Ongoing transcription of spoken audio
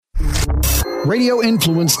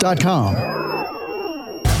RadioInfluence.com.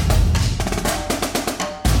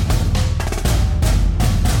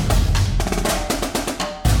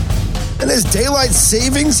 And as daylight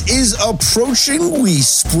savings is approaching, we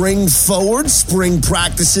spring forward. Spring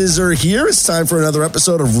practices are here. It's time for another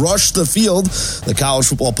episode of Rush the Field, the college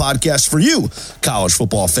football podcast for you, college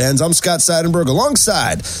football fans. I'm Scott Seidenberg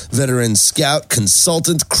alongside veteran scout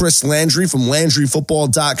consultant Chris Landry from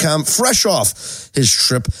LandryFootball.com, fresh off his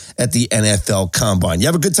trip at the NFL Combine. You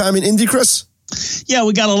have a good time in Indy, Chris? Yeah,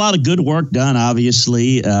 we got a lot of good work done,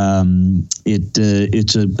 obviously. It's an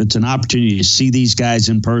opportunity to see these guys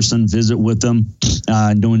in person, visit with them,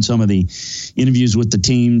 doing some of the interviews with the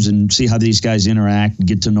teams and see how these guys interact and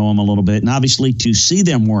get to know them a little bit. And obviously to see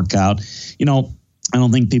them work out, I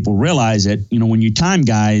don't think people realize it. When you time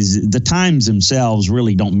guys, the times themselves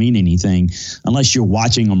really don't mean anything unless you're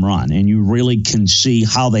watching them run and you really can see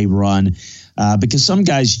how they run. Because some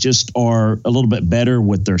guys just are a little bit better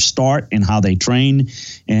with their start and how they train.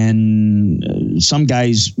 And some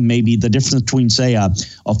guys, maybe the difference between, say, a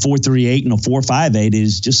 4.38 and a 4.58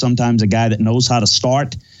 is just sometimes a guy that knows how to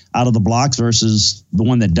start out of the blocks versus the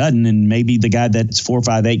one that doesn't. And maybe the guy that's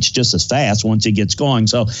 4.58 is just as fast once he gets going.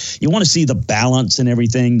 So you want to see the balance and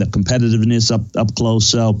everything, the competitiveness up close.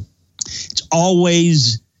 So it's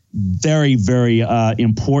always very, very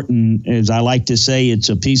important. As I like to say, it's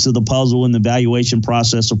a piece of the puzzle in the evaluation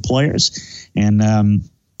process of players, and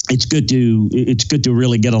it's good to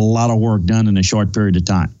really get a lot of work done in a short period of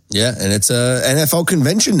time. Yeah, and it's a NFL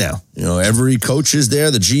convention now. Every coach is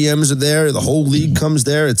there, the GMs are there, the whole league comes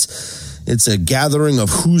there. It's a gathering of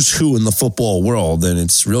who's who in the football world, and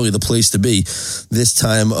it's really the place to be this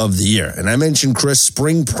time of the year. And I mentioned, Chris,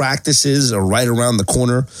 spring practices are right around the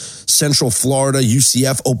corner. Central Florida,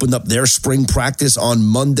 UCF opened up their spring practice on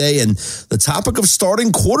Monday, and the topic of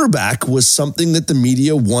starting quarterback was something that the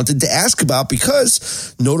media wanted to ask about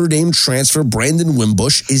because Notre Dame transfer Brandon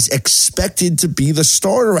Wimbush is expected to be the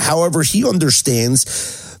starter. However, he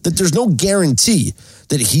understands that there's no guarantee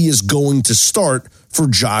that he is going to start for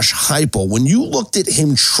Josh Heupel. When you looked at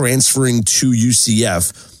him transferring to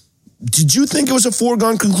UCF, did you think it was a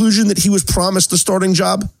foregone conclusion that he was promised the starting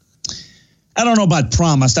job? I don't know about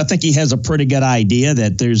promised. I think he has a pretty good idea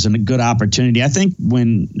that there's a good opportunity. I think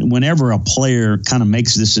whenever a player kind of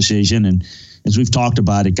makes this decision, and as we've talked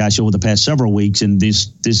about it, gosh, over the past several weeks, in this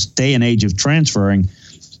day and age of transferring,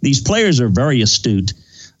 these players are very astute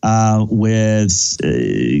with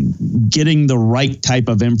getting the right type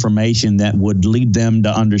of information that would lead them to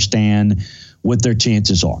understand what their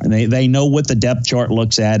chances are. And they know what the depth chart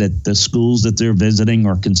looks at the schools that they're visiting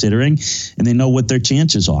or considering, and they know what their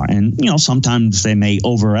chances are. And, sometimes they may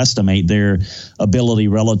overestimate their ability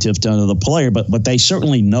relative to another player, but they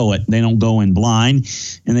certainly know it. They don't go in blind,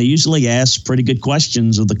 and they usually ask pretty good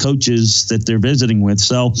questions of the coaches that they're visiting with.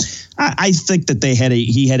 So I think that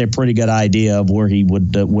he had a pretty good idea of where he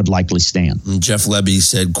would likely stand. And Jeff Lebby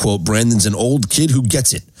said, quote, "Brandon's an old kid who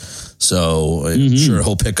gets it." So I'm sure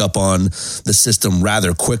he'll pick up on the system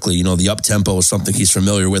rather quickly. The up-tempo is something he's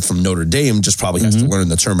familiar with from Notre Dame, just probably has to learn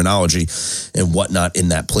the terminology and whatnot in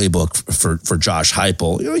that playbook for Josh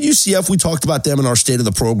Heupel. UCF, we talked about them in our State of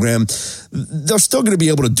the Program. They're still going to be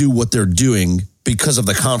able to do what they're doing because of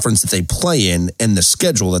the conference that they play in and the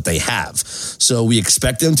schedule that they have. So we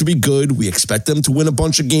expect them to be good. We expect them to win a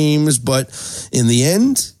bunch of games. But in the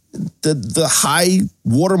end, the high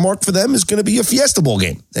watermark for them is going to be a Fiesta Bowl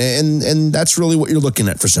game. And that's really what you're looking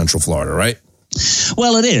at for Central Florida, right?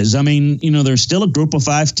 Well, it is. I mean, there's still a group of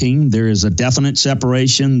 5 team. There is a definite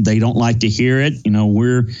separation. They don't like to hear it.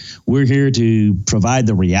 We're here to provide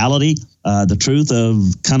the reality, the truth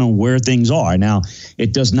of kind of where things are. Now,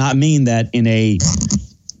 it does not mean that in a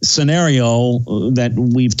scenario that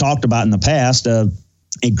we've talked about in the past,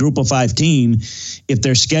 a group of 5 team, if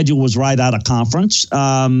their schedule was right out of conference,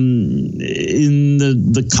 in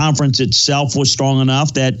the conference itself was strong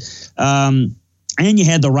enough that, and you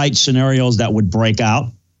had the right scenarios that would break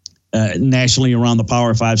out nationally around the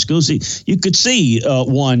Power 5 schools, you could see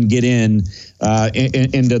one get into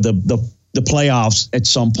the playoffs at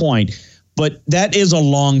some point. But that is a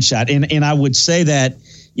long shot. And I would say that,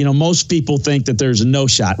 most people think that there's no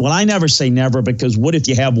shot. Well, I never say never, because what if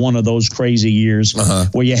you have one of those crazy years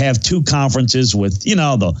where you have 2 conferences with,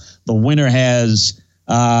 the winner has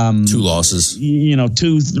 2 losses, 2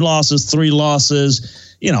 losses, 3 losses,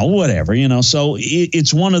 whatever, so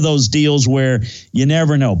it's one of those deals where you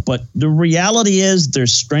never know. But the reality is their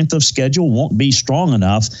strength of schedule won't be strong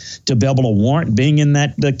enough to be able to warrant being in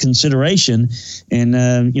that consideration.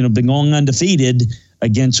 And, been going undefeated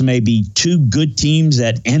against maybe two good teams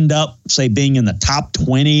that end up, say, being in the top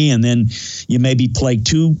 20, and then you maybe play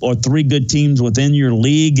 2 or 3 good teams within your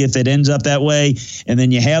league if it ends up that way, and then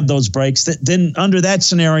you have those breaks, then under that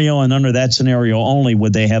scenario and under that scenario only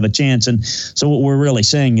would they have a chance. And so what we're really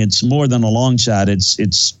saying, it's more than a long shot.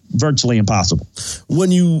 It's virtually impossible.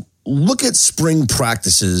 When you look at spring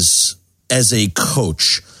practices as a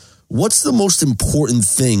coach, what's the most important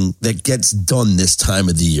thing that gets done this time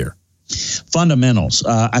of the year? Fundamentals.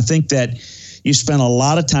 I think that you spend a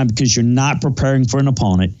lot of time, because you're not preparing for an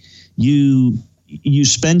opponent. You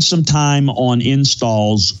spend some time on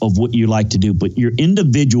installs of what you like to do, but your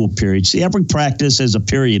individual period, see, every practice has a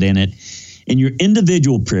period in it. In your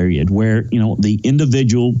individual period, where the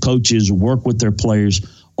individual coaches work with their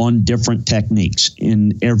players on different techniques.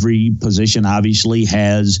 In every position obviously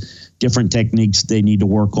has different techniques they need to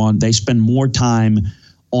work on. They spend more time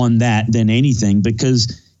on that than anything,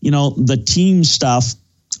 because the team stuff,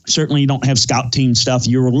 certainly you don't have scout team stuff.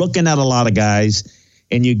 You're looking at a lot of guys,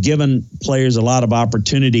 and you're giving players a lot of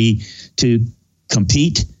opportunity to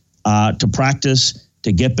compete, to practice,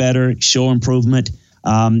 to get better, show improvement.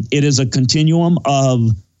 It is a continuum of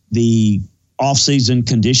the off-season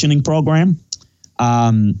conditioning program,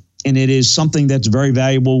 and it is something that's very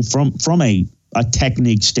valuable from a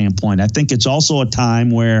technique standpoint. I think it's also a time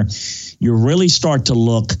where you really start to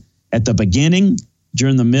look at the beginning,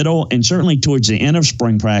 during the middle, and certainly towards the end of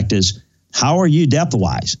spring practice. How are you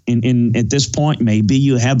depth-wise? And at this point, maybe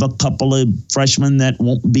you have a couple of freshmen that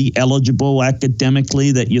won't be eligible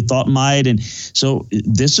academically that you thought might. And so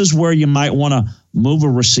this is where you might want to move a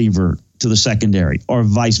receiver to the secondary, or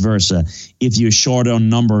vice versa, if you're short on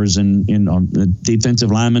numbers and on the defensive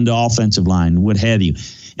lineman to offensive line, what have you.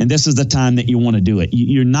 And this is the time that you want to do it.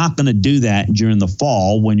 You're not going to do that during the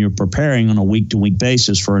fall when you're preparing on a week-to-week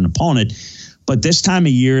basis for an opponent. But this time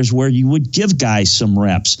of year is where you would give guys some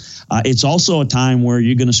reps. It's also a time where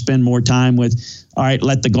you're going to spend more time with, all right,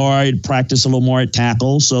 let the guard practice a little more at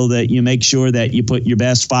tackle, so that you make sure that you put your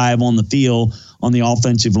best 5 on the field on the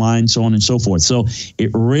offensive line, so on and so forth. So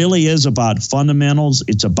it really is about fundamentals.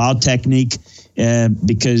 It's about technique,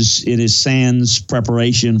 because it is sans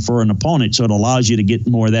preparation for an opponent. So it allows you to get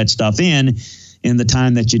more of that stuff in the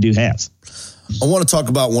time that you do have. I want to talk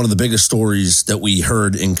about one of the biggest stories that we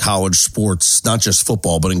heard in college sports, not just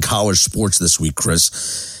football, but in college sports this week,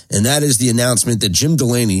 Chris. And that is the announcement that Jim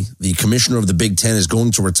Delaney, the commissioner of the Big Ten, is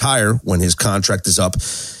going to retire when his contract is up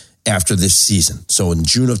after this season. So in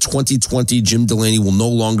June of 2020, Jim Delaney will no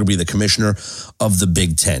longer be the commissioner of the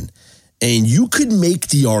Big Ten. And you could make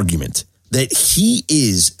the argument that he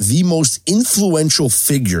is the most influential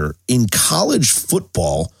figure in college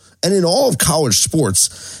football and in all of college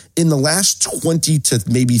sports in the last 20 to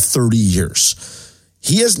maybe 30 years.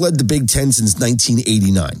 He has led the Big Ten since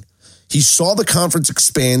 1989. He saw the conference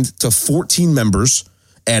expand to 14 members,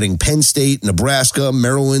 adding Penn State, Nebraska,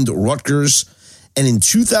 Maryland, Rutgers, and in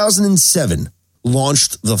 2007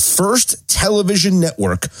 launched the first television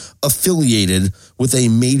network affiliated with a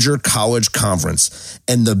major college conference.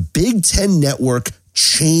 And the Big Ten network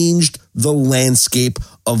changed the landscape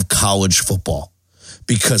of college football,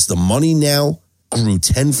 because the money now grew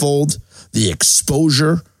tenfold, the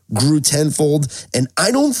exposure grew tenfold, and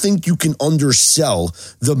I don't think you can undersell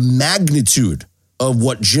the magnitude of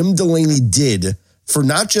what Jim Delaney did for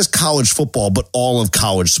not just college football, but all of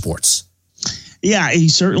college sports. Yeah, he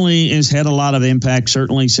certainly has had a lot of impact,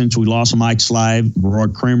 certainly since we lost Mike Slive.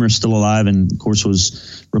 Rod Kramer is still alive and, of course,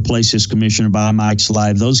 was replaced as commissioner by Mike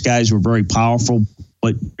Slive. Those guys were very powerful,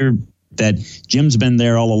 but that Jim's been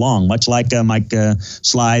there all along, much like Mike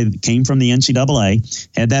Slive came from the NCAA,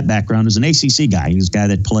 had that background as an ACC guy. He was a guy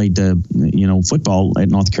that played, football at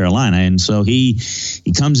North Carolina. And so he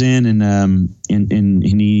comes in and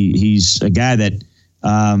he's a guy that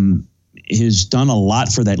has done a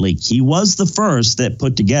lot for that league. He was the first that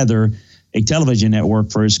put together a television network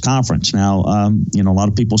for his conference. Now, a lot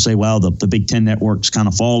of people say, well, the Big Ten network's kind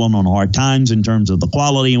of fallen on hard times in terms of the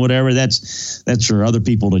quality and whatever. That's for other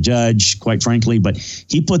people to judge, quite frankly. But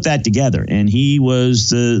he put that together, and he was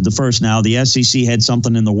the first. Now, the SEC had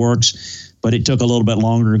something in the works, but it took a little bit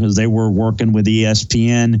longer because they were working with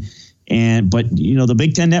ESPN. But the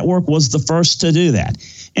Big Ten network was the first to do that.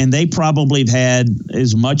 And they probably have had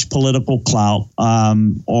as much political clout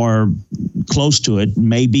or close to it,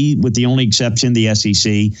 maybe with the only exception, the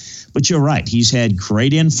SEC. But you're right. He's had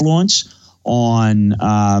great influence on,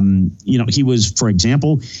 he was, for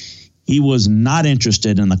example, he was not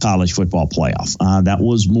interested in the college football playoff. That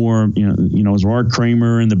was more, it was Rod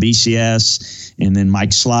Kramer and the BCS and then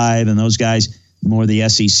Mike Slive and those guys, more the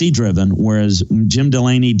SEC driven, whereas Jim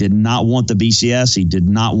Delaney did not want the BCS. He did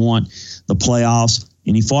not want the playoffs.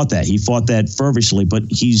 And he fought that. He fought that fervently. But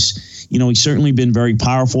he's certainly been very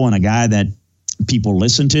powerful and a guy that people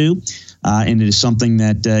listen to. And it is something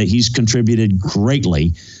that he's contributed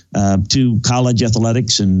greatly to college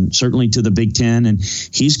athletics and certainly to the Big Ten. And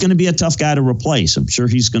he's going to be a tough guy to replace. I'm sure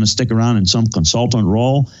he's going to stick around in some consultant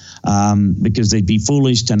role because they'd be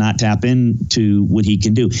foolish to not tap into what he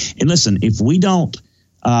can do. And listen, if we don't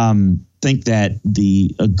think that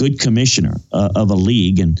a good commissioner of a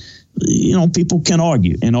league, and people can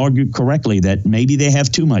argue correctly that maybe they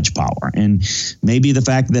have too much power, and maybe the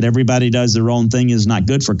fact that everybody does their own thing is not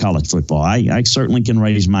good for college football. I certainly can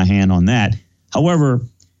raise my hand on that. However,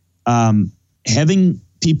 having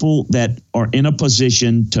people that are in a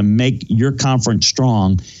position to make your conference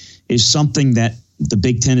strong is something that the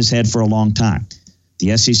Big Ten has had for a long time.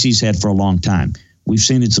 The SEC's had for a long time. We've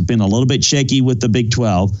seen it's been a little bit shaky with the Big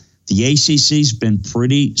 12. The ACC's been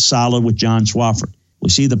pretty solid with John Swofford. We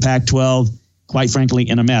see the Pac-12, quite frankly,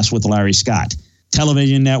 in a mess with Larry Scott.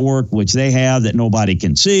 Television network, which they have that nobody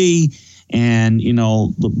can see, and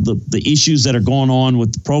the issues that are going on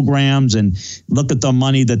with the programs, and look at the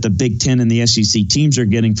money that the Big Ten and the SEC teams are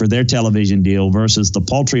getting for their television deal versus the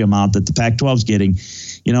paltry amount that the Pac-12 is getting.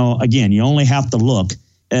 Again, you only have to look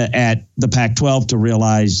at the Pac-12 to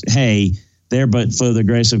realize, hey, there, but for the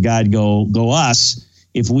grace of God, go us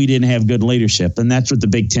if we didn't have good leadership. And that's what the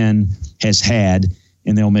Big Ten has had,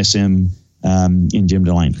 and they'll miss him in Jim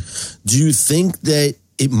Delaney. Do you think that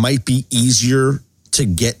it might be easier to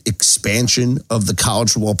get expansion of the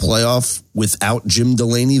college football playoff without Jim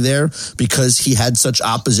Delaney there because he had such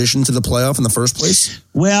opposition to the playoff in the first place?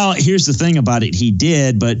 Well, here's the thing about it. He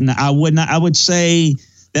did, but I would say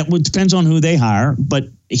that depends on who they hire, but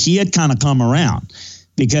he had kind of come around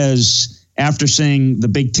because after seeing the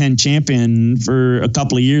Big Ten champion for a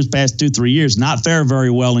couple of years, past 2-3 years, not fare very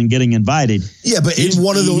well in getting invited. Yeah, but in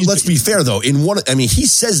one of those, let's be fair though, he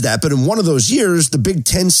says that, but in one of those years, the Big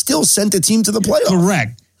Ten still sent a team to the playoff.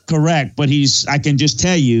 Correct. But I can just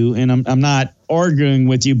tell you, and I'm not arguing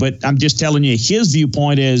with you, but I'm just telling you, his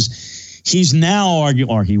viewpoint is he's now arguing,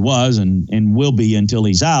 or he was and will be until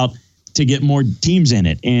he's out, to get more teams in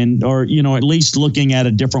it, or at least looking at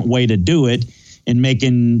a different way to do it. And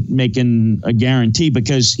making a guarantee,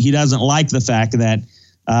 because he doesn't like the fact that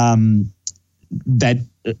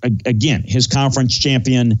again, his conference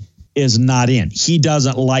champion is not in. He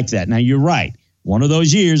doesn't like that. Now, you're right. One of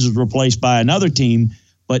those years is replaced by another team,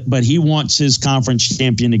 but he wants his conference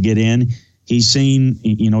champion to get in. He's seen,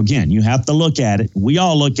 again, you have to look at it. We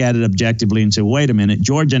all look at it objectively and say, wait a minute,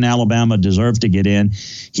 Georgia and Alabama deserve to get in.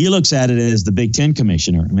 He looks at it as the Big Ten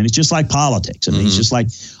commissioner. I mean, it's just like politics. I mean, It's just like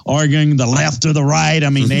arguing the left or the right. I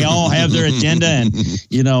mean, they all have their agenda, and,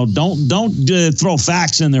 don't throw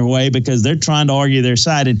facts in their way because they're trying to argue their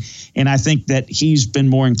side. And I think that he's been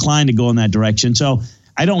more inclined to go in that direction. So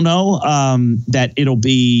I don't know that it'll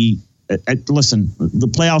be, listen, the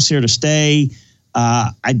playoffs here to stay.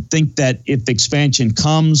 I think that if expansion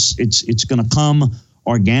comes, it's going to come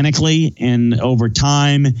organically and over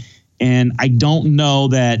time. And I don't know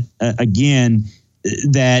that,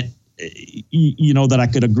 that I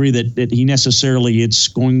could agree that he necessarily it's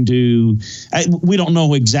going to. We don't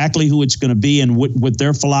know exactly who it's going to be and what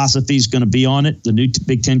their philosophy is going to be on it, the new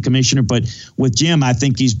Big Ten commissioner. But with Jim, I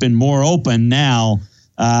think he's been more open now,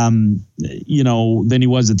 than he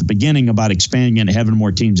was at the beginning about expanding and having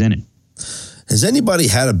more teams in it. Has anybody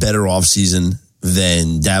had a better offseason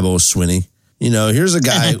than Dabo Swinney? Here's a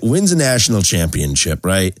guy wins a national championship,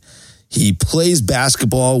 right? He plays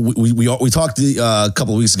basketball. We talked a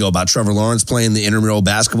couple of weeks ago about Trevor Lawrence playing the intramural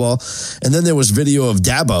basketball, and then there was video of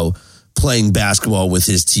Dabo playing basketball with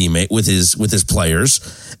his teammate, with his players,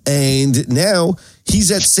 and now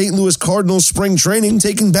he's at St. Louis Cardinals spring training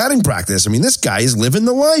taking batting practice. I mean, this guy is living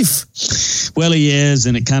the life. Well, he is,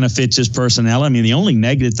 and it kind of fits his personality. I mean, the only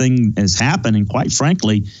negative thing has happened, and quite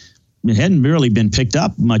frankly, it hadn't really been picked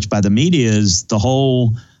up much by the media, is the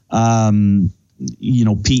whole, PED,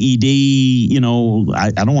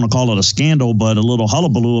 I don't want to call it a scandal, but a little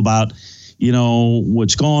hullabaloo about,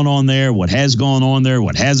 what's going on there, what has gone on there,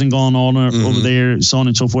 what hasn't gone on over there, so on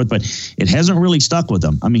and so forth. But it hasn't really stuck with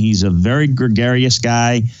him. I mean, he's a very gregarious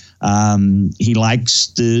guy. He likes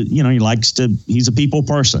to, he's a people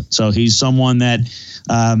person. So he's someone that,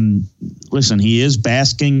 he is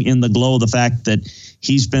basking in the glow of the fact that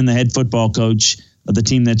he's been the head football coach of the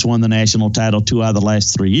team that's won the national title 2 out of the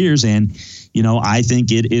last 3 years. And, I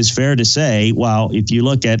think it is fair to say, well, if you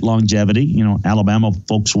look at longevity, Alabama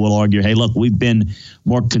folks will argue, hey, look, we've been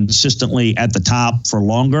more consistently at the top for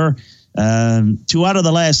longer. 2 out of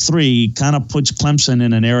the last 3 kind of puts Clemson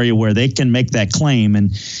in an area where they can make that claim.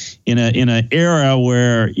 And in an era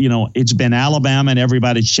where, it's been Alabama and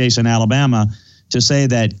everybody's chasing Alabama, to say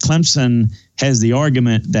that Clemson has the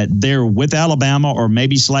argument that they're with Alabama or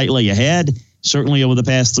maybe slightly ahead, certainly over the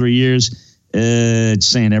past 3 years, it's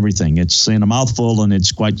saying everything. It's saying a mouthful, and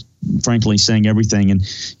it's quite frankly saying everything. And,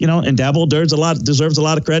 and Dabo deserves a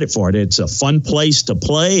lot of credit for it. It's a fun place to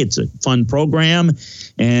play. It's a fun program,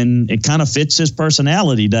 and it kind of fits his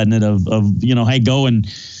personality, doesn't it? Of hey, go and,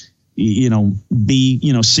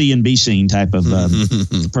 be, see and be seen type of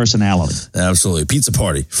personality. Absolutely. Pizza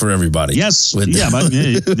party for everybody. Yes.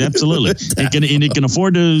 Absolutely. It can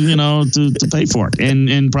afford to, to pay for it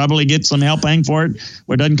and probably get some help paying for it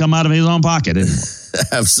where it doesn't come out of his own pocket anymore.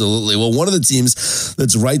 Absolutely. Well, one of the teams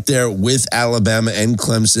that's right there with Alabama and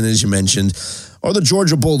Clemson, as you mentioned, are the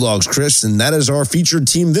Georgia Bulldogs, Chris, and that is our featured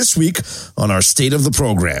team this week on our State of the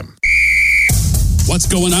Program. What's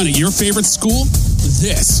going on at your favorite school?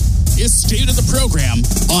 This is State of the Program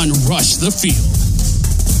on Rush the Field.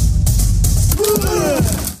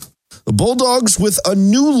 The Bulldogs with a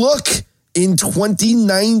new look in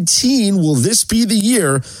 2019. Will this be the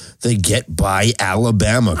year they get by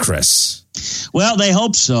Alabama, Chris? Well, they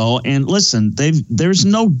hope so. And listen, there's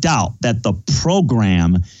no doubt that the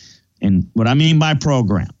program, and what I mean by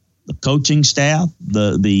program, the coaching staff,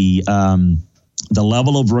 the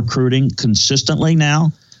level of recruiting consistently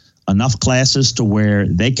now, enough classes to where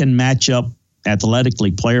they can match up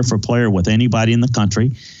athletically player for player with anybody in the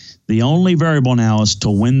country. The only variable now is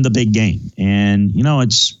to win the big game. And,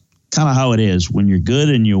 it's kind of how it is. When you're good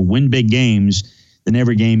and you win big games, then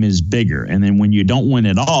every game is bigger. And then when you don't win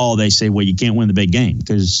at all, they say, well, you can't win the big game.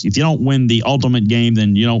 Because if you don't win the ultimate game,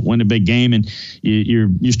 then you don't win the big game, and you're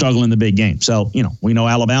struggling in the big game. So, we know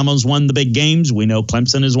Alabama's won the big games. We know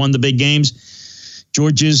Clemson has won the big games.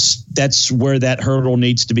 Georgia's, that's where that hurdle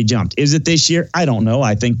needs to be jumped. Is it this year? I don't know.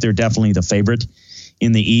 I think they're definitely the favorite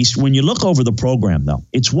in the East. When you look over the program, though,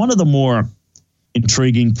 it's one of the more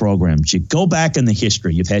intriguing programs. You go back in the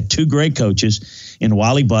history. You've had 2 great coaches in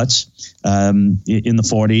Wally Butts in the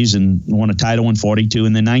 40s and won a title in 42.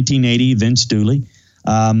 And then 1980, Vince Dooley.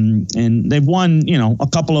 And they've won, a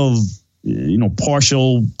couple of,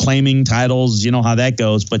 partial claiming titles. You know how that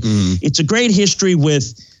goes. But it's a great history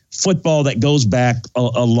with football that goes back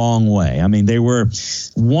a long way. I mean, they were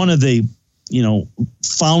one of the,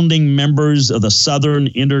 founding members of the Southern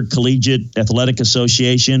Intercollegiate Athletic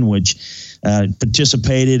Association, which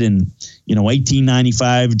participated in,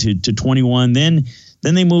 1895 to 21. Then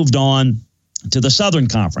they moved on to the Southern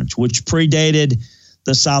Conference, which predated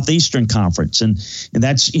the Southeastern Conference. And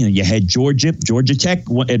that's, you had Georgia Tech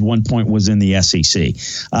at one point was in the SEC.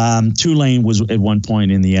 Tulane was at one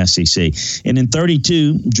point in the SEC. And in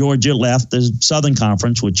 32, Georgia left the Southern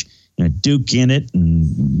Conference, which Duke in it,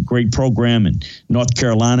 and great program, and North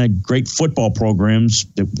Carolina, great football programs.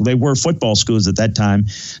 They were football schools at that time,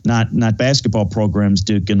 not basketball programs,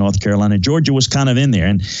 Duke and North Carolina. Georgia was kind of in there,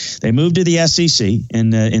 and they moved to the SEC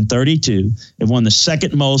in 32. They won the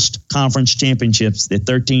second most conference championships. They're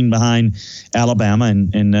 13 behind Alabama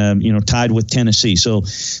and tied with Tennessee. So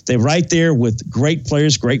they're right there with great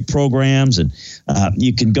players, great programs, and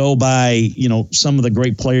you can go by, some of the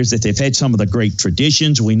great players that they've had, some of the great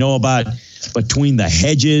traditions we know about between the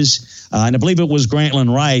hedges. And I believe it was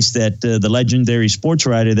Grantland Rice, that the legendary sports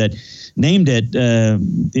writer, that named it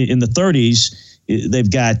in the 30s. They've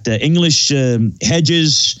got English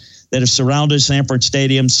hedges that have surrounded Sanford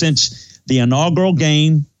Stadium since the inaugural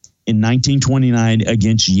game in 1929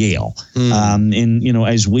 against Yale.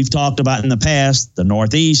 As we've talked about in the past, the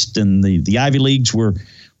Northeast and the Ivy Leagues were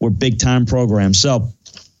big time programs. So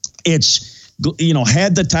it's,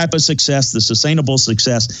 had the type of success, the sustainable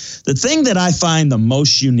success. The thing that I find the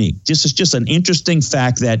most unique, it's just an interesting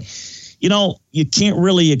fact that, you can't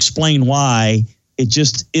really explain why, it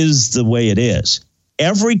just is the way it is.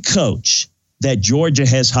 Every coach that Georgia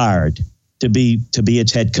has hired to be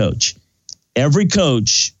its head coach, every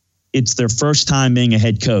coach, it's their first time being a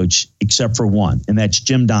head coach, except for one, and that's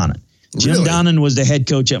Jim Donnan. Jim Donnan was the head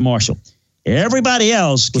coach at Marshall. Everybody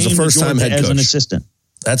else was came the first to Georgia time head as coach. An assistant.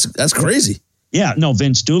 That's crazy. Yeah, no,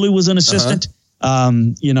 Vince Dooley was an assistant.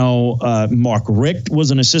 Mark Richt was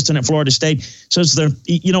an assistant at Florida State. So it's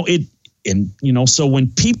so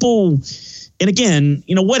when people, and again,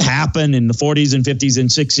 what happened in the 40s and 50s and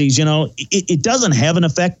 60s, it doesn't have an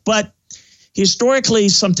effect, but historically,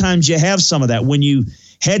 sometimes you have some of that. When you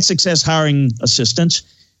had success hiring assistants,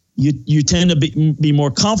 you tend to be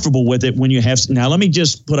more comfortable with it when you have. Now, let me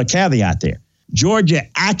just put a caveat there. Georgia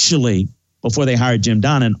actually, before they hired Jim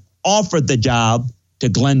Donnan, offered the job to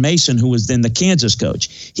Glenn Mason, who was then the Kansas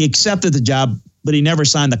coach. He accepted the job, but he never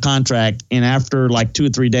signed the contract. And after like 2 or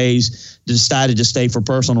 3 days, decided to stay for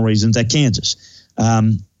personal reasons at Kansas.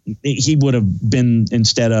 He would have been,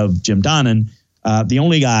 instead of Jim Donnan, the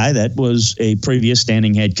only guy that was a previous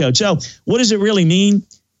standing head coach. So what does it really mean?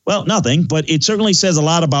 Well, nothing, but it certainly says a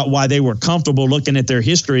lot about why they were comfortable looking at their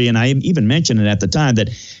history. And I even mentioned it at the time that,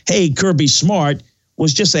 hey, Kirby Smart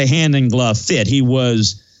was just a hand-in-glove fit. He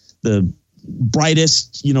was the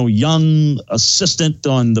brightest, young assistant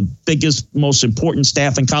on the biggest, most important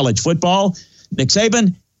staff in college football, Nick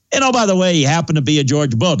Saban. And, oh, by the way, he happened to be a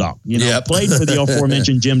Georgia Bulldog, played for the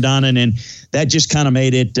aforementioned Jim Donnan. And that just kind of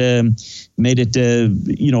made it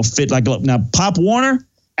fit like, now Pop Warner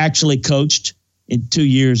actually coached in 2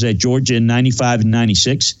 years at Georgia in 95 and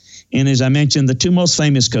 96. And as I mentioned, the two most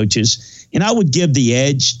famous coaches, and I would give the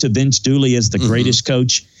edge to Vince Dooley as the greatest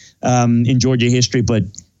coach in Georgia history. But,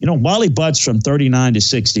 Wally Butts from 39 to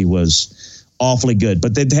 60 was awfully good.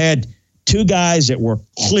 But they've had two guys that were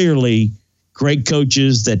clearly great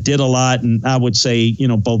coaches that did a lot. And I would say,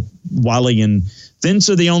 both Wally and Vince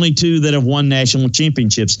are the only two that have won national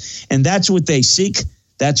championships. And that's what they seek.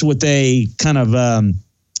 That's what they kind of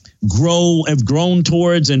have grown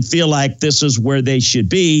towards and feel like this is where they should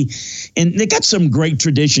be. And they got some great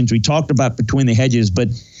traditions we talked about between the hedges. But,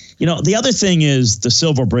 the other thing is the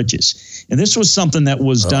Silver Bridges. And this was something that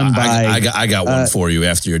was done by... I got one for you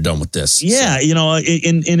after you're done with this. Yeah, so.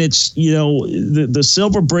 And it's, the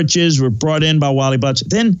Silver Bridges were brought in by Wally Butts.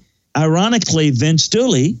 Then, ironically, Vince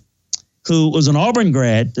Dooley, who was an Auburn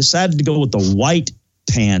grad, decided to go with the white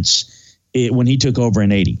pants when he took over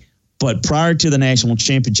in 80. But prior to the national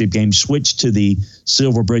championship game, switched to the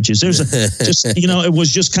Silver Bridges. There's it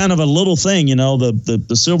was just kind of a little thing,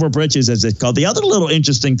 the Silver Bridges, as it's called. The other little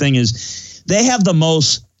interesting thing is they have the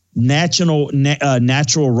most natural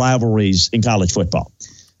rivalries in college football.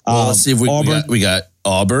 Well, let's see if we got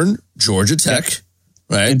Auburn, Georgia Tech,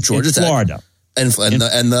 right? Georgia Tech, Florida, and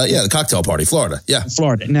the cocktail party, Florida,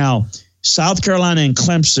 Florida. Now, South Carolina and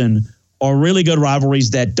Clemson are really good rivalries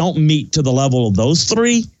that don't meet to the level of those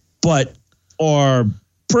three, but are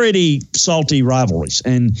pretty salty rivalries.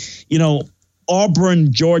 And,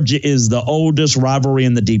 Auburn, Georgia is the oldest rivalry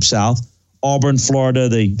in the Deep South. Auburn, Florida,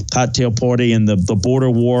 the cocktail party and the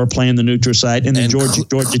border war, playing the neutral site, and then Georgia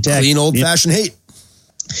Tech. Clean old-fashioned hate.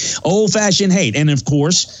 Old-fashioned hate. And, of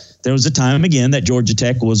course, there was a time, again, that Georgia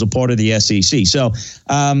Tech was a part of the SEC. So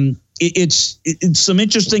it's some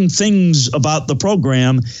interesting things about the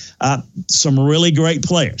program. Some really great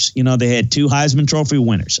players. They had 2 Heisman Trophy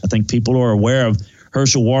winners. I think people are aware of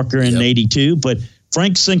Herschel Walker in 82, but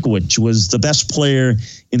Frank Sinkwich was the best player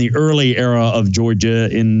in the early era of Georgia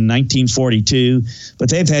in 1942. But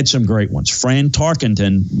they've had some great ones. Fran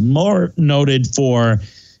Tarkenton, more noted for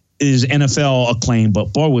his NFL acclaim,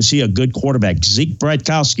 but boy, was he a good quarterback. Zeke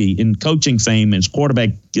Bratkowski, in coaching fame, his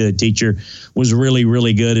quarterback teacher, was really,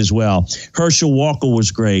 really good as well. Herschel Walker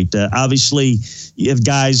was great. Obviously, you have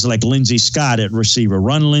guys like Lindsey Scott at receiver.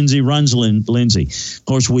 Run Lindsey, runs Lindsey. Of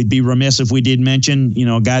course, we'd be remiss if we did mention,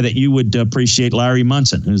 a guy that you would appreciate, Larry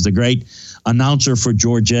Munson, who's the great announcer for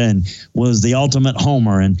Georgia and was the ultimate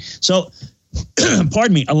homer. And so,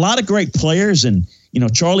 pardon me, a lot of great players. And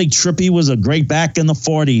Charlie Trippi was a great back in the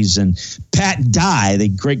 40s. And Pat Dye, the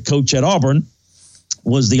great coach at Auburn,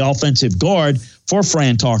 was the offensive guard for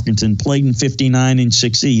Fran Tarkenton, played in 59 and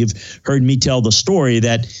 60. You've heard me tell the story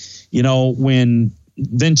that, when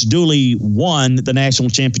Vince Dooley won the national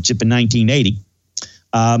championship in 1980,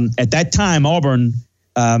 at that time, Auburn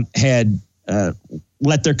had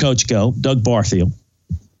let their coach go, Doug Barfield.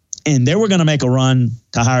 And they were going to make a run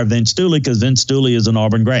to hire Vince Dooley because Vince Dooley is an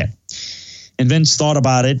Auburn grad. And Vince thought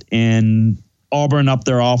about it, and Auburn upped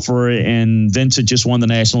their offer, and Vince had just won the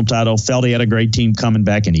national title, felt he had a great team coming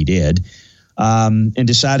back, and he did, and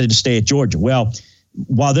decided to stay at Georgia. Well,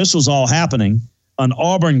 while this was all happening, a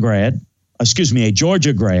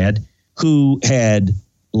Georgia grad who had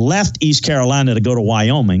left East Carolina to go to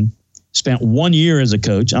Wyoming, spent 1 year as a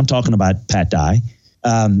coach, I'm talking about Pat Dye,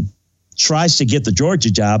 tries to get the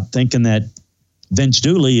Georgia job thinking that Vince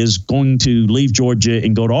Dooley is going to leave Georgia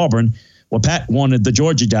and go to Auburn. Well, Pat wanted the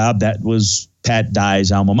Georgia job. That was Pat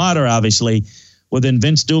Dye's alma mater, obviously. Well, then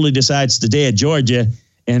Vince Dooley decides to stay at Georgia,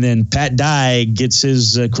 and then Pat Dye gets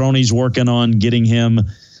his cronies working on getting him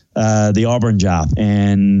the Auburn job.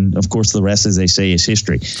 And, of course, the rest, as they say, is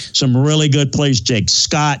history. Some really good plays, Jake.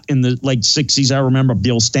 Scott in the late 60s, I remember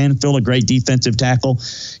Bill Stanfield, a great defensive tackle.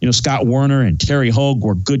 Scott Werner and Terry Hogue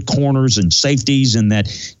were good corners and safeties in that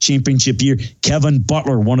championship year. Kevin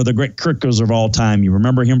Butler, one of the great kickers of all time. You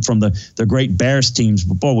remember him from the great Bears teams.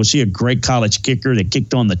 But, boy, was he a great college kicker that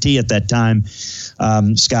kicked on the tee at that time,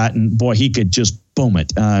 Scott. And, boy, he could just boom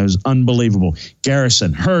it. It was unbelievable.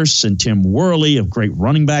 Garrison Hurst and Tim Worley of great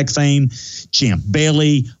running back fame. Champ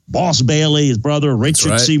Bailey, Boss Bailey, his brother,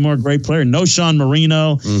 Richard Seymour, great player. Noshawn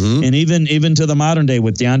Marino, and even to the modern day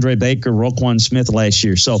with DeAndre Baker, Roquan Smith last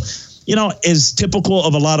year. So, as typical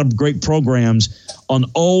of a lot of great programs, an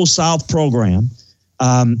Old South program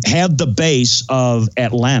have the base of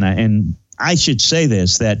Atlanta. And I should say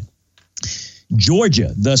this, that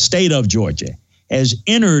Georgia, the state of Georgia, has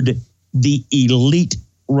entered the elite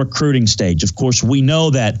recruiting stage. Of course, we know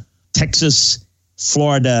that Texas,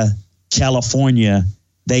 Florida, California,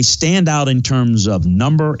 they stand out in terms of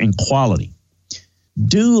number and quality.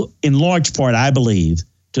 Due in large part, I believe,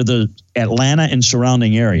 to the Atlanta and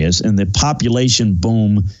surrounding areas and the population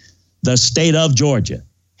boom, the state of Georgia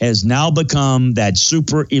has now become that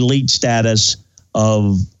super elite status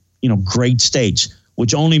of, great states,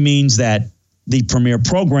 which only means that the premier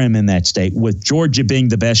program in that state, with Georgia being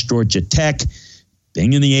the best, Georgia Tech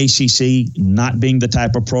being in the ACC, not being the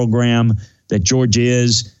type of program that Georgia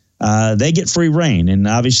is, they get free reign. And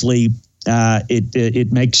obviously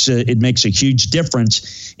it makes a huge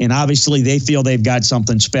difference. And obviously they feel they've got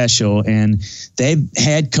something special. And they've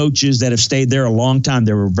had coaches that have stayed there a long time.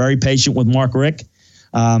 They were very patient with Mark Richt.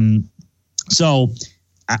 So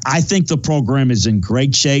I think the program is in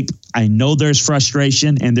great shape. I know there's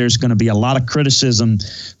frustration, and there's going to be a lot of criticism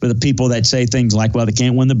for the people that say things like, well, they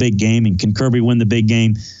can't win the big game, and can Kirby win the big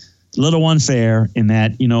game? A little unfair in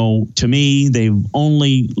that, to me, they've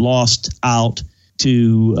only lost out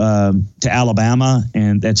to Alabama,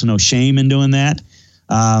 and that's no shame in doing that.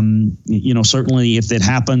 Certainly if it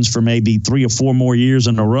happens for maybe 3 or 4 more years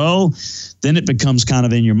in a row, then it becomes kind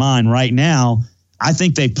of in your mind. Right now, I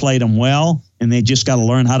think they've played them well, and they just got to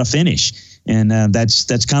learn how to finish. And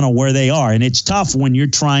that's kind of where they are. And it's tough when you're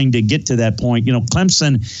trying to get to that point.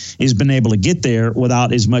 Clemson has been able to get there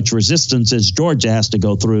without as much resistance as Georgia has to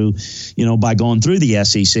go through, by going through the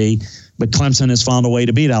SEC. But Clemson has found a way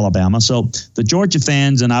to beat Alabama. So the Georgia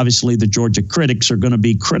fans and obviously the Georgia critics are going to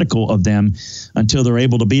be critical of them until they're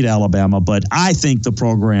able to beat Alabama. But I think the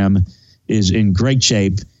program is in great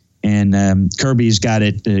shape. And Kirby's got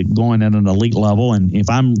it going at an elite level. And if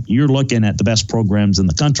you're looking at the best programs in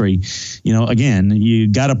the country, again, you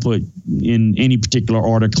got to put in any particular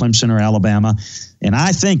order Clemson or Alabama. And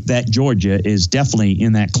I think that Georgia is definitely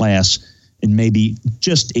in that class and maybe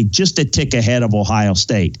just a tick ahead of Ohio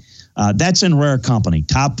State. That's in rare company.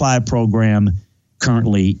 Top 5 program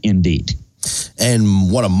currently indeed.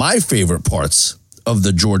 And one of my favorite parts of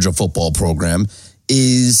the Georgia football program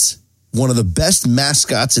is one of the best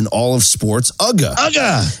mascots in all of sports, Ugga.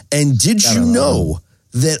 Ugga! And did you know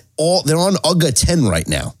that they're on Ugga 10 right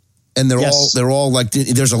now? And they're all like,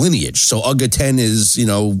 there's a lineage. So Ugga 10 is,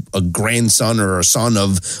 a grandson or a son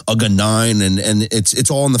of Ugga 9, and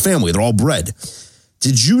it's all in the family. They're all bred.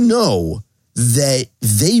 Did you know that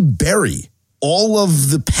they bury all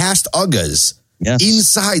of the past Uggas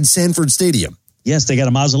inside Sanford Stadium? Yes, they got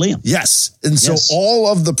a mausoleum. Yes. And so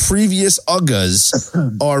all of the previous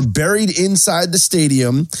Uggas are buried inside the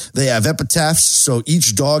stadium. They have epitaphs. So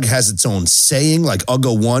each dog has its own saying, like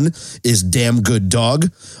Ugga 1 is damn good dog.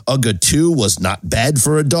 Ugga 2 was not bad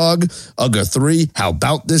for a dog. Ugga 3, how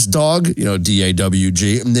about this dog?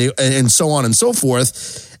 DAWG. And so on and so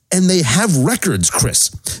forth. And they have records, Chris.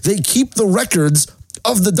 They keep the records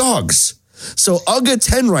of the dogs. So Ugga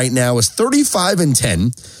 10 right now is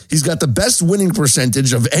 35-10. He's got the best winning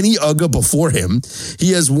percentage of any Ugga before him.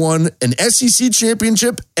 He has won an SEC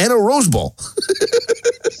championship and a Rose Bowl.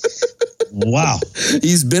 Wow.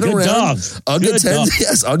 He's been Good around. Dog. Ugga 10,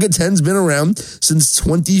 yes, Ugga 10's been around since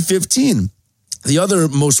 2015. The other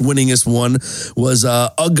most winningest one was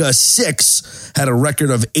Ugga 6, had a record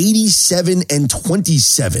of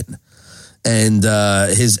 87-27. And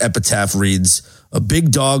his epitaph reads, "A big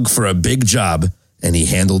dog for a big job, and he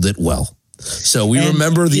handled it well." So we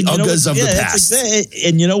remember the Uggas of the past.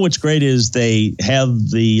 And what's great is they have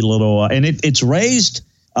the little, and it's raised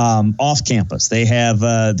off campus. They have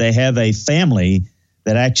a family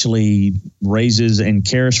that actually raises and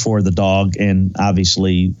cares for the dog, and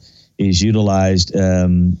obviously is utilized. I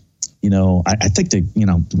think to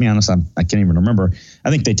be honest, I can't even remember. I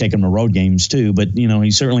think they take him to road games too, but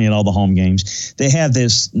he's certainly at all the home games. They have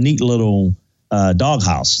this neat little dog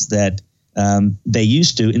house that they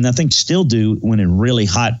used to, and I think still do when in really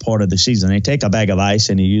hot part of the season, they take a bag of ice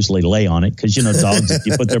and you usually lay on it because, dogs, if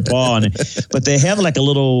you put their paw on it, but they have like a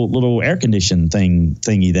little air conditioning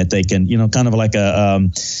thingy that they can, kind of like a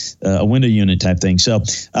window unit type thing. So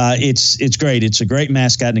it's great. It's a great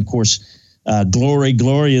mascot. And of course, Glory,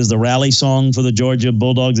 Glory is the rally song for the Georgia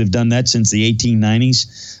Bulldogs. They've done that since the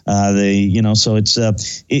 1890s. So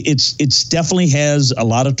it's definitely has a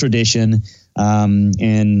lot of tradition.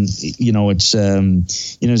 It's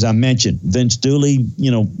as I mentioned, Vince Dooley,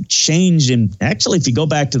 changed. And actually, if you go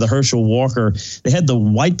back to the Herschel Walker, they had the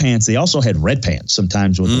white pants. They also had red pants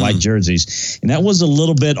sometimes with white jerseys. And that was a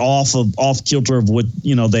little bit off kilter of what,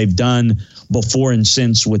 they've done before and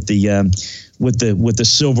since with the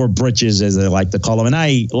silver breeches, as they like to call them. And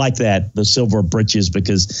I like that, the silver breeches,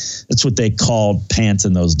 because that's what they called pants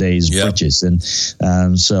in those days, breeches. And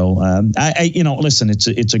listen,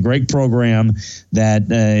 it's a great program that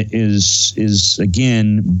is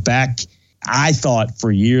again back. I thought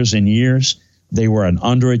for years and years they were an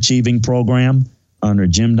underachieving program under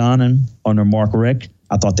Jim Donnan, under Mark Richt.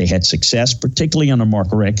 I thought they had success, particularly under Mark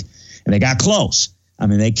Richt, and they got close. I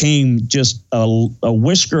mean, they came just a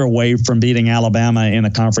whisker away from beating Alabama in a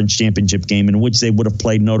conference championship game in which they would have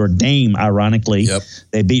played Notre Dame, ironically. Yep.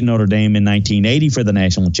 They beat Notre Dame in 1980 for the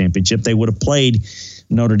national championship. They would have played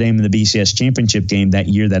Notre Dame in the BCS championship game that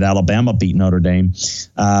year that Alabama beat Notre Dame.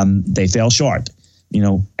 They fell short.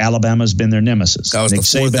 Alabama's been their nemesis. That was the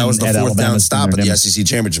fourth down stop at the SEC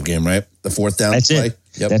championship game, right? The fourth down play. It.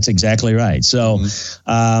 Yep. That's exactly right. So, that's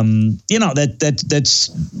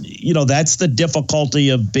the difficulty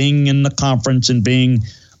of being in the conference and being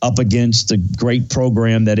up against the great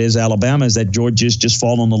program that is Alabama, is that Georgia's just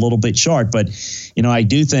fallen a little bit short. But, I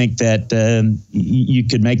do think that you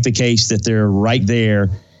could make the case that they're right there,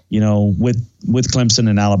 with Clemson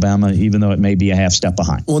and Alabama, even though it may be a half step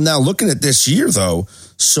behind. Well, now looking at this year, though,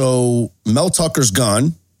 so Mel Tucker's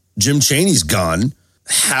gone, Jim Chaney's gone.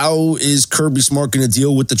 How is Kirby Smart going to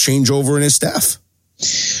deal with the changeover in his staff?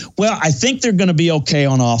 Well, I think they're going to be okay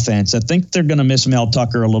on offense. I think they're going to miss Mel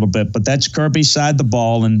Tucker a little bit, but that's Kirby's side of the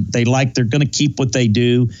ball, and they're going to keep what they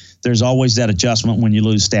do. There's always that adjustment when you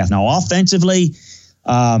lose staff. Now, offensively,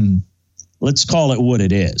 let's call it what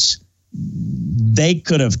it is. They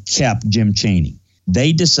could have kept Jim Chaney.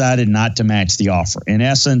 They decided not to match the offer. In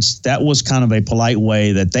essence, that was kind of a polite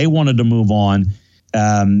way that they wanted to move on.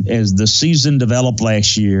 As the season developed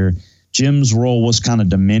last year, Jim's role was kind of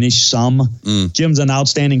diminished some. Jim's an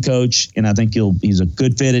outstanding coach, and I think he's a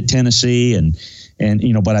good fit at Tennessee.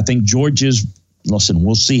 But I think Georgia's,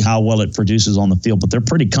 we'll see how well it produces on the field, but they're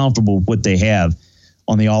pretty comfortable with what they have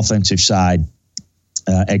on the offensive side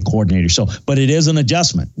at coordinator. But it is an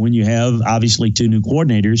adjustment when you have obviously two new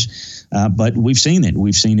coordinators. But we've seen it.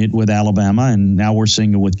 We've seen it with Alabama, and now we're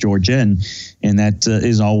seeing it with Georgia, and that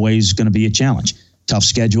is always going to be a challenge. Tough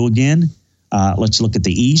schedule again. Let's look at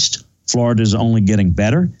the East. Florida's only getting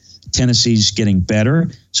better. Tennessee's getting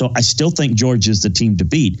better. So I still think Georgia's the team to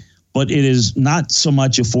beat. But it is not so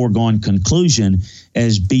much a foregone conclusion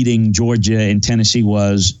as beating Georgia and Tennessee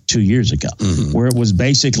was 2 years ago, where it was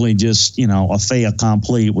basically just, a fait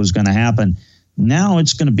accompli. It was going to happen. Now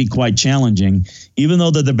it's going to be quite challenging. Even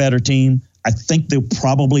though they're the better team, I think they'll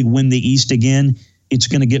probably win the East again. It's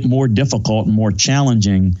going to get more difficult and more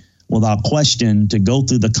challenging without question to go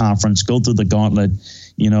through the conference, go through the gauntlet,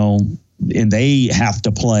 and they have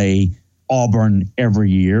to play Auburn every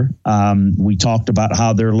year. We talked about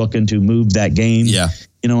how they're looking to move that game,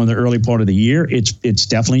 in the early part of the year. It's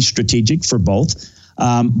definitely strategic for both,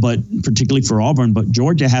 but particularly for Auburn. But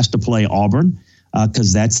Georgia has to play Auburn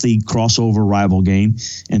because that's the crossover rival game.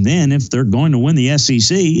 And then if they're going to win the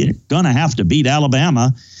SEC, they're going to have to beat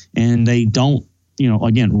Alabama. And they don't,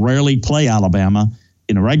 rarely play Alabama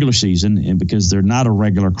in a regular season, and because they're not a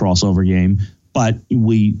regular crossover game. But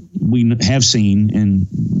we have seen, and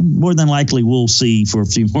more than likely we'll see for a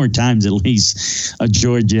few more times at least, a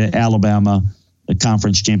Georgia-Alabama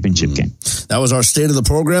conference championship game. That was our state of the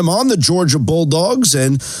program on the Georgia Bulldogs.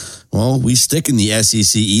 And, we stick in the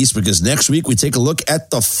SEC East because next week we take a look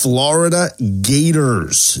at the Florida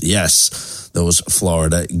Gators. Yes, those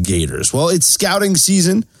Florida Gators. Well, it's scouting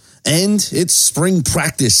season. And it's spring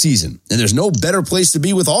practice season. And there's no better place to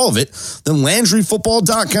be with all of it than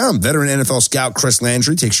LandryFootball.com. Veteran NFL scout Chris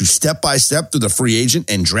Landry takes you step-by-step through the free agent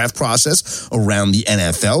and draft process around the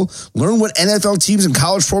NFL. Learn what NFL teams and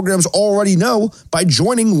college programs already know by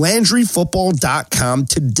joining LandryFootball.com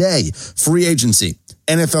today. Free agency,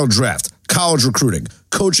 NFL draft, college recruiting,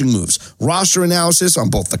 coaching moves, roster analysis on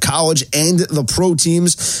both the college and the pro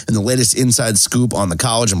teams, and the latest inside scoop on the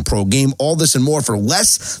college and pro game. All this and more for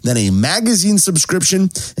less than a magazine subscription,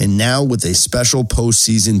 and now with a special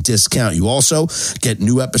postseason discount. You also get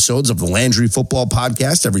new episodes of the Landry Football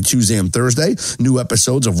Podcast every Tuesday and Thursday, new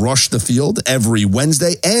episodes of Rush the Field every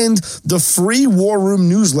Wednesday, and the free War Room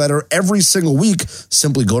newsletter every single week.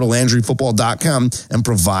 Simply go to LandryFootball.com and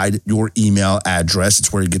provide your email address.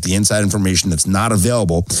 It's where you get the inside information that's not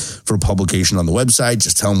available for publication on the website.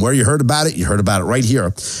 Just tell them where you heard about it. You heard about it right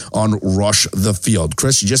here on Rush the Field.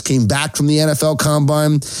 Chris, you just came back from the NFL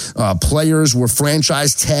Combine. Players were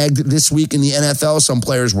franchise tagged this week in the NFL. Some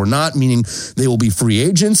players were not, meaning they will be free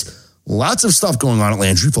agents. Lots of stuff going on at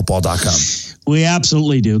LandryFootball.com. We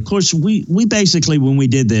absolutely do. Of course, we basically, when we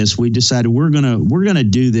did this, we decided we're gonna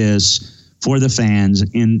do this for the fans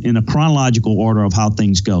in a chronological order of how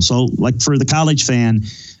things go. So, like for the college fan,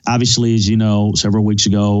 obviously, as you know, several weeks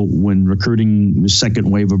ago when the second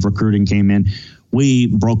wave of recruiting came in, we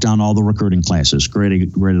broke down all the recruiting classes,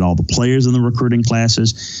 graded all the players in the recruiting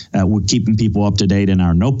classes. We're keeping people up to date in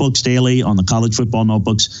our notebooks daily, on the college football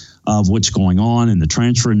notebooks, of what's going on in the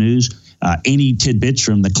transfer news, any tidbits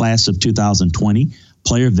from the class of 2020,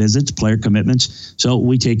 player visits, player commitments. So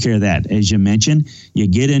we take care of that. As you mentioned, you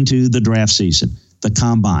get into the draft season, the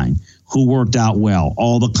combine, who worked out well,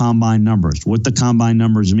 all the combine numbers, what the combine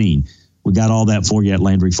numbers mean. We got all that for you at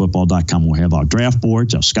LandryFootball.com. We'll have our draft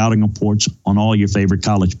boards, our scouting reports on all your favorite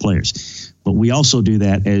college players. But we also do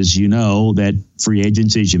that, as you know, that free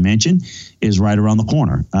agency, as you mentioned, is right around the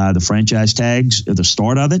corner. The franchise tags are the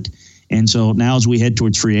start of it. And so now as we head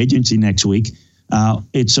towards free agency next week,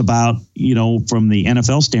 it's about, from the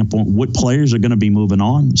NFL standpoint, what players are going to be moving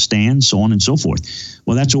on, stand, so on and so forth.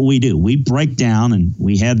 Well, that's what we do. We break down, and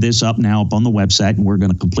we have this up on the website, and we're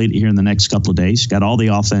going to complete it here in the next couple of days. Got all the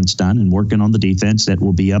offense done and working on the defense that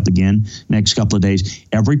will be up again next couple of days.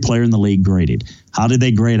 Every player in the league graded. How did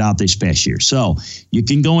they grade out this past year? So you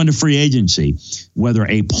can go into free agency, whether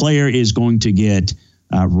a player is going to get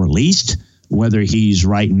released, whether he's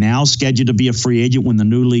right now scheduled to be a free agent when the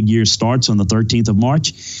new league year starts on the 13th of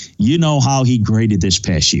March, you know how he graded this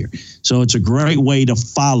past year. So it's a great way to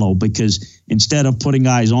follow, because instead of putting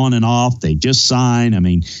guys on and off, they just sign. I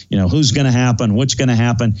mean, who's going to happen? What's going to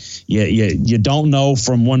happen? You don't know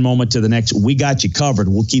from one moment to the next. We got you covered.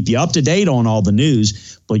 We'll keep you up to date on all the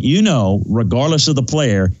news, but regardless of the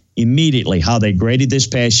player, immediately how they graded this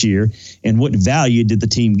past year and what value did the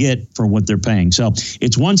team get for what they're paying. So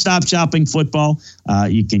it's one-stop shopping football.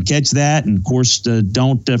 You can catch that. And, of course,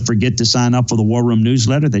 don't forget to sign up for the War Room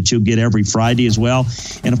newsletter that you'll get every Friday as well.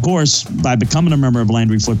 And, of course, by becoming a member of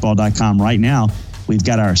LandryFootball.com right now, we've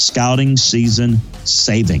got our scouting season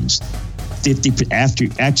savings.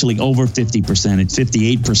 Actually over 50%. It's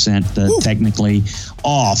 58% technically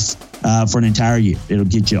off for an entire year. It'll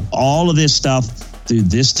get you all of this stuff through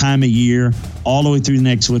this time of year, all the way through the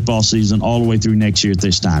next football season, all the way through next year at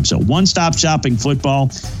this time. So one-stop shopping football.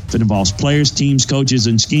 If it involves players, teams, coaches,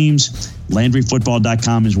 and schemes,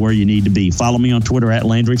 LandryFootball.com is where you need to be. Follow me on Twitter at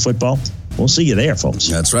LandryFootball. We'll see you there, folks.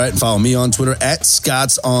 That's right. Follow me on Twitter at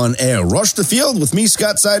Scott's On Air. Rush the Field with me,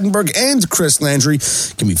 Scott Seidenberg, and Chris Landry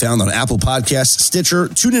can be found on Apple Podcasts, Stitcher,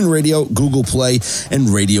 TuneIn Radio, Google Play, and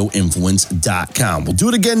RadioInfluence.com. We'll do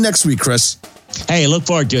it again next week, Chris. Hey, look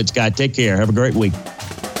forward to it, Scott. Take care. Have a great week.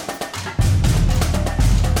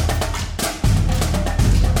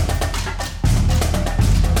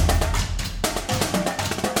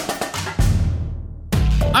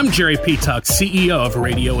 I'm Jerry Petuck, CEO of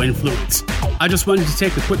Radio Influence. I just wanted to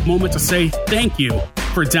take a quick moment to say thank you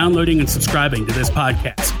for downloading and subscribing to this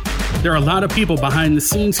podcast. There are a lot of people behind the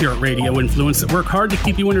scenes here at Radio Influence that work hard to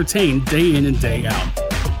keep you entertained day in and day out.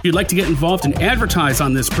 If you'd like to get involved and advertise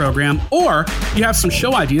on this program, or you have some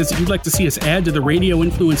show ideas that you'd like to see us add to the Radio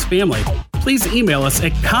Influence family, please email us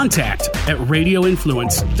at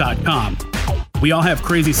contact@radioinfluence.com. We all have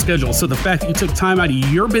crazy schedules, so the fact that you took time out of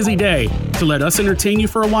your busy day to let us entertain you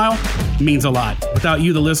for a while means a lot. Without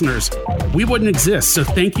you, the listeners, we wouldn't exist, so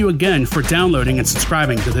thank you again for downloading and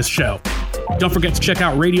subscribing to this show. Don't forget to check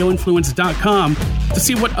out radioinfluence.com to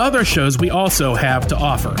see what other shows we also have to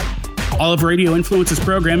offer. All of Radio Influence's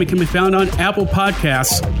programming can be found on Apple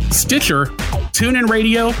Podcasts, Stitcher, TuneIn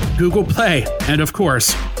Radio, Google Play, and of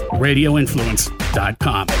course,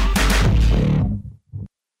 radioinfluence.com.